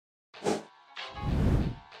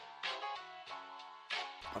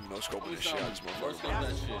I'm no scoping this shit out of this motherfucker.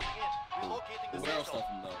 That shit. Where else stuff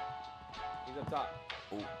him though? He's up top.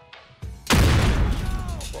 Oh.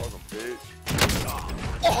 Fuck him, bitch.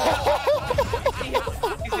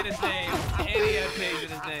 He's in his name. And he had Paige in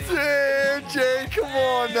his name. Damn, Jay, come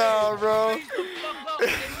on now, bro.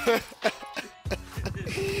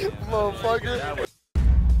 Motherfucker.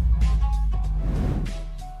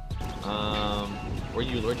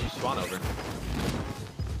 Where'd you spawn over?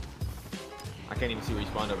 I can't even see where you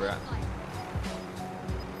spawned over at.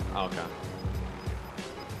 Oh, okay.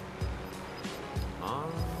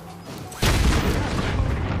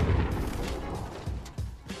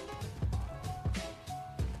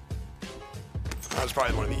 That was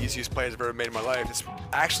probably one of the easiest plays I've ever made in my life. It's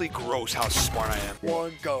actually gross how smart I am.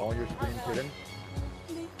 One, go. On your screen, kidding.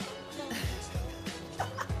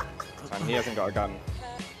 He hasn't got a gun.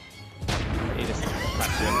 He just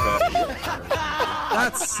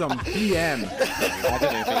That's some PM. I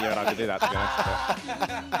didn't even think you would have to do that, to be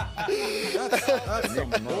honest. That's some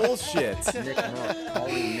bullshit. NickMercs. Call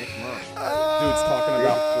him NickMercs. Dude's talking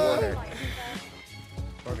about forehead.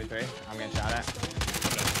 4v3. I'm getting shot at.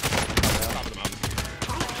 Top of the mountain.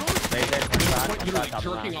 You're like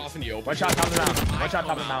jerking off in the open. One shot top of the mountain. One shot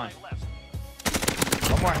top of the mountain.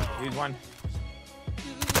 One more. Use one.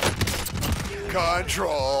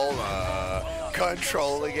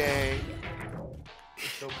 Control the game.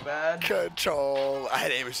 So bad. Control. I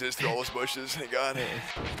had aim assist through all those bushes. Thank God.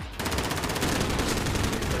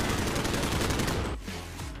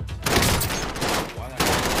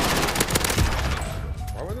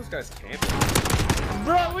 Why were those guys camping?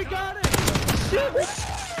 Bro, we got it.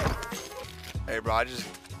 Hey, bro, I just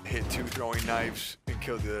hit 2 throwing knives and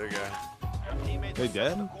killed the other guy. They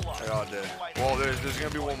dead? They all did. Well, there's gonna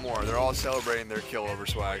be one more. They're all celebrating their kill over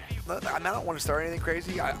swag. I don't want to start anything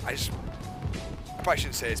crazy. I probably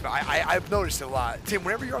shouldn't say this, but I've noticed it a lot. Tim,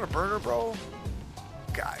 whenever you're on a burner, bro,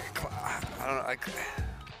 guy, I don't know.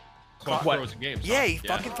 Clark throws in games. Yeah, he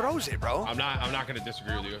fucking throws it, bro. I'm not gonna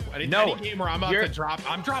disagree with you. Any game where I'm up to drop,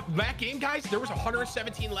 I'm dropping that game, guys. There was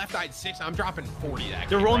 117 left. I had 6. I'm dropping 40 that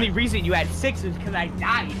game. The only reason you had 6 is because I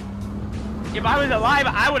died. If I was alive,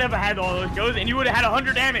 I would have had all those kills, and you would have had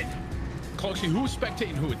 100 damage. Closely, who was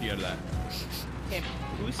spectating who at the end of that? Tim,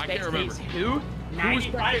 who I can't remember. spectates who?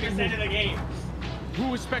 95% of the game. Who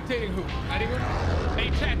was spectating who? Anyone? Hey,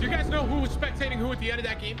 chat, do you guys know who was spectating who at the end of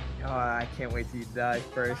that game? Oh, I can't wait till you die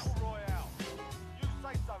first.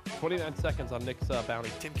 29 seconds on Nick's bounty.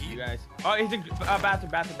 Tim, can You guys. Oh, he's in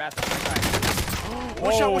bathroom.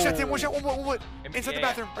 One shot, Tim. One shot. One. Inside the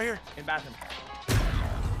bathroom, right here. In bathroom.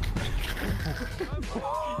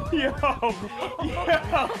 Yo!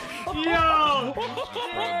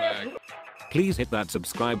 Please hit that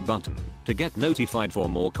subscribe button to get notified for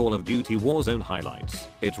more Call of Duty Warzone highlights.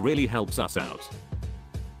 It really helps us out.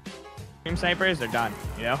 Team snipers, they're done,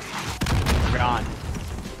 you know? They're gone.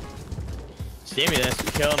 Stimulus,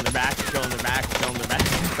 kill them, they're back, kill them, they're back, kill them, they're back.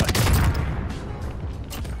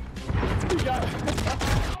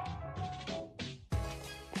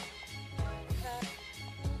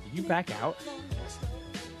 Did you back out?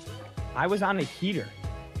 I was on a heater.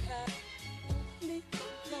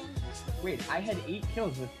 Wait, I had 8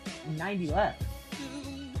 kills with 90 left.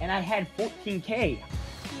 And I had 14K.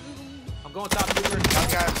 I'm going top 2. Young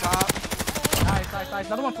guy up top. Nice.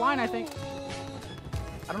 Another one flying, I think.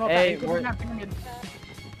 I don't know if Hey, that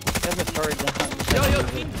there's a turret down. Yo,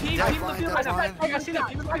 team the field. I see that.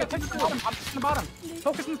 Team the bottom. I'm in the bottom.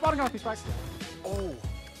 Focus on the spotting off these strikes. Oh.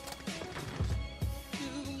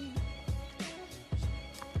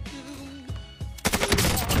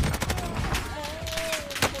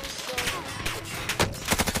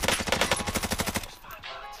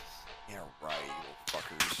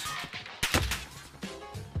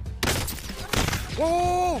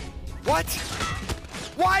 Whoa! What?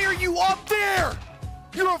 Why are you up there?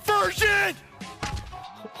 You're a virgin!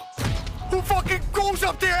 Who fucking goes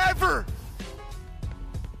up there ever?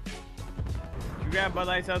 You grab Bud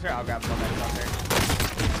Light Seltzer? I'll grab Bud Light Seltzer.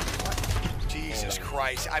 Jesus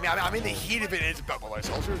Christ. I mean, I'm in the heat of it. It's about Bud Light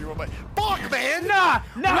Seltzer. Fuck, man! Nah,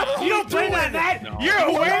 you don't play that, Matt! No. You're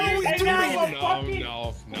aware What are we doing?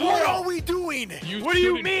 No. What are we doing? What do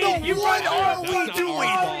you mean? No, what are we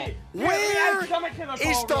doing? Where is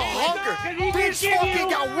the hunger? This fucking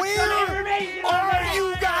guy, where are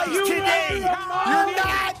you guys today? You're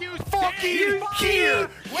not fucking here.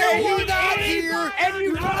 You're not here.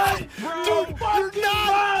 Dude, you're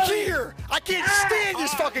not here. I can't stand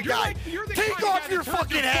this fucking guy. Take off your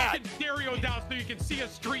fucking hat. Stereo down so you can see a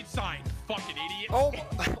street sign. Fucking idiot. Oh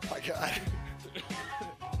my God.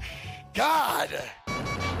 God.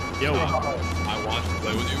 Yo, I want to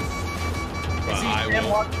play with you. But See I him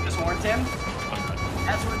will. walking towards him?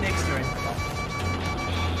 That's what Nick's doing.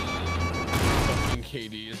 Fucking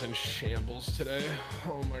KD is in shambles today.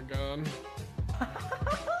 Oh my god.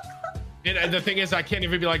 And the thing is, I can't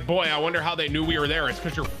even be like, boy, I wonder how they knew we were there. It's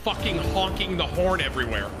because you're fucking honking the horn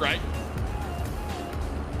everywhere, right?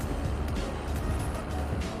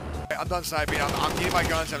 I'm done sniping. I'm getting my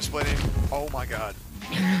guns. I'm splitting. Oh my god.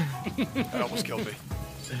 That almost killed me.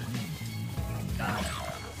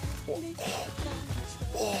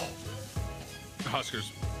 Oh.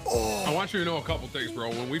 Huskers. Oh. I want you to know a couple things, bro.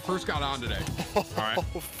 When we first got on today, all right?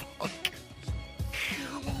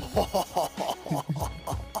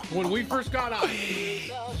 When we first got on.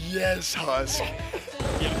 Yes, Husk.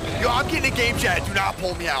 Yeah. Yo, I'm getting a game chat. Do not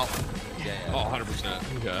pull me out. Yeah. Oh, 100%.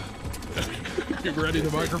 Yeah. You ready,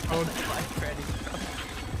 the microphone?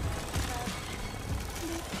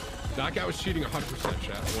 That guy was cheating 100%,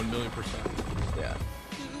 chat. 1,000,000%. Yeah.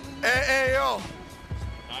 Hey, yo.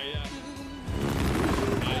 Not yet.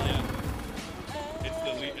 Not yet. It's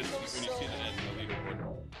the lead. It's when you see the end of the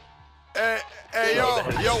leaderboard. Hey,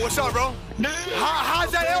 yo, what's up, bro?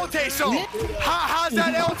 How's that L taste so? How's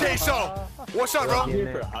that L taste so? What's up, bro?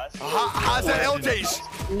 How's that L taste?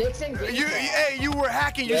 You were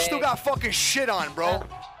hacking, you still got fucking shit on, bro.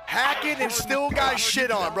 Hacking and still got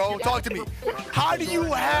shit on, bro. Talk to me. How do you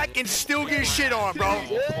hack and still get shit on, bro?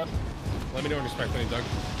 Let me know when you're expecting, Doug.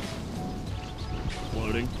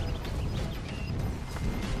 Loading.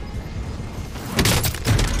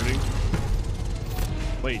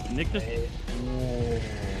 Wait, Nick just.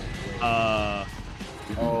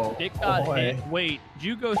 Nick got hit. Wait, did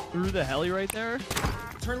you go through the heli right there?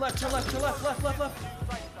 Turn left, turn left, turn left, left, left, left.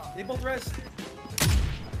 They both res.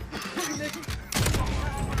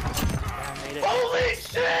 Holy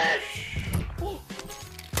shit!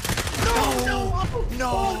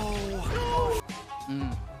 No!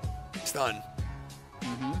 It's done.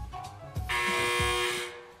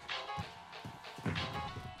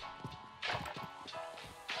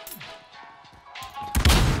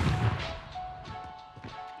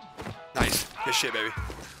 Nice. Good shit, baby.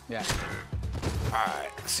 Yeah.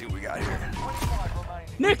 Alright, let's see what we got here.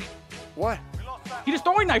 Nick! What? He just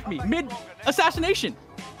throwing knifed me mid-assassination.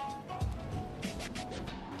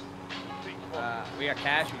 We got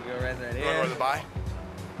cash. We can go res right You wanna go to the here. buy?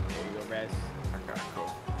 Yeah, we go res. Okay,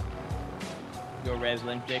 cool. Go res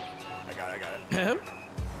limp dick. I got it.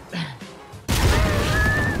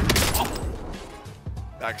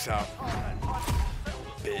 Backs out.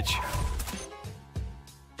 Bitch.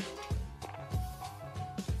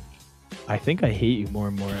 I think I hate you more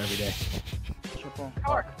and more every day. Triple.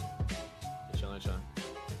 Chilling.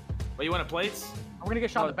 Wait, you want a plates? I'm gonna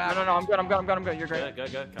get shot in the back. No, I'm good. You're great.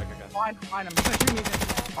 Good. Fine. I'm just gonna shoot me.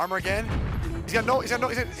 Armor again? He's got no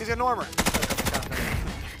armor.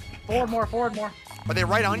 Forward more. Are they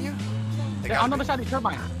right on you? They're on the other side of the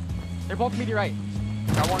turbine. They're both meteorite.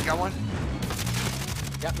 Got one.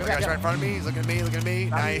 Yep, The guy's right in front of me. He's looking at me.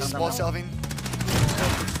 Nice. Ball selfing.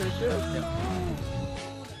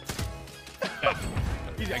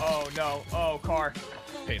 Oh no. Oh, car.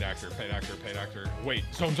 Paid actor. Wait,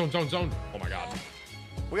 zone. Oh my god.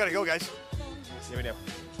 We gotta go, guys. Yeah, we do.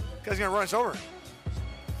 Guy's gonna run us over.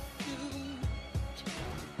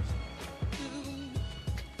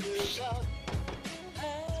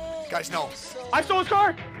 Guys, no. I stole his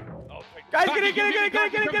car. Guys, get in.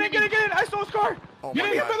 I stole his car. Oh Get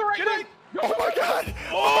my in, god. get in. Oh my god.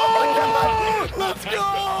 Oh my god. Let's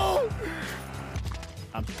go.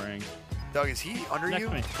 I'm spraying. Doug, is he under Next you?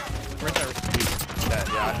 to me. Right there.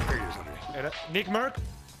 Yeah, I figured he was under me. NickMercs?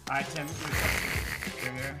 Alright, Tim.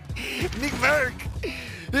 NickMercs.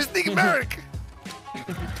 This NickMercs.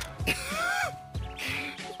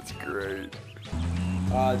 That's great.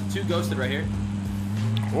 2 ghosted right here.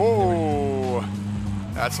 Whoa.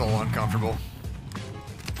 That's a little uncomfortable.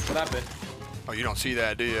 What happened? Oh, you don't see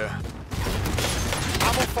that, do you?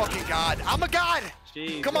 I'm a fucking god. I'm a god.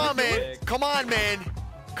 Jeez, Come on, man. quick. Come on, man.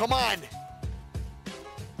 Come on.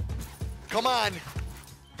 Come on.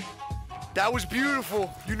 That was beautiful.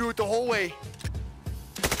 You knew it the whole way.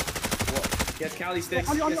 He has Cali sticks.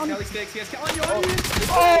 On you.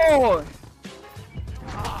 Oh!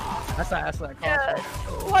 That's that call. Yeah.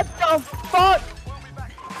 What the fuck?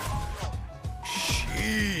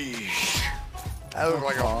 Sheesh. That looked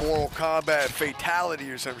like a Mortal Kombat fatality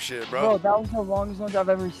or some shit, Bro, bro. that was the longest lunge I've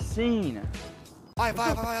ever seen. Bye,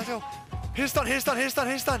 let's go. Hit stun.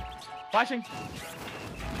 Flashing.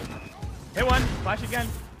 Hit one. Flash again.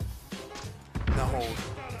 No.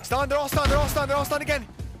 Stun, they're all stunned again.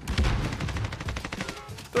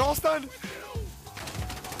 They're all stunned.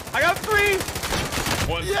 I got 3.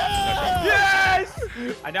 One. Yes!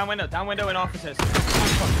 I down window in offices.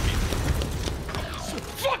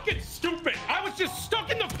 Fucking stupid! I was just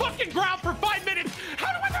stuck in the fucking ground for 5 minutes.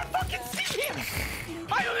 How do I not fucking see him?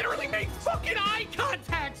 I literally made fucking eye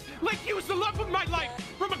contact like he was the love of my life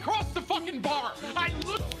from across the fucking bar. I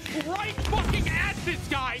looked right fucking at this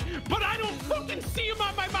guy, but I don't fucking see him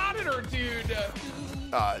on my monitor, dude.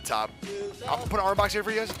 Top. I'll put an armor box here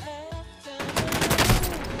for you guys.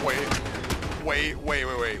 Wait.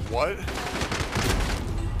 What?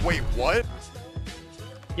 Wait, what?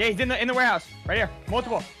 Yeah, he's in the warehouse. Right here.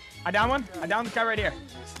 Multiple. I down one. I down this guy right here.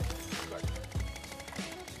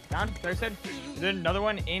 Down. Thurston. There's another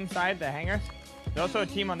one inside the hangars. There's also a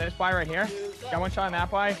team on this buy right here. Got one shot on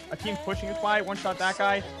that buy. A team's pushing this buy. One shot that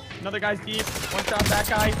guy. Another guy's deep. One shot that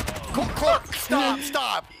guy.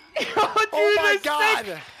 Stop. Oh my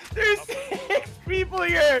God. There's 6 people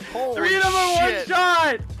here. Holy 3 of them are one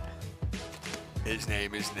shot. His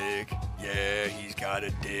name is Nick. Yeah, he's got a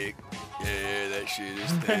dick. Yeah, that shit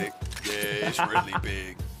is thick. Yeah, it's really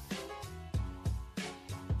big.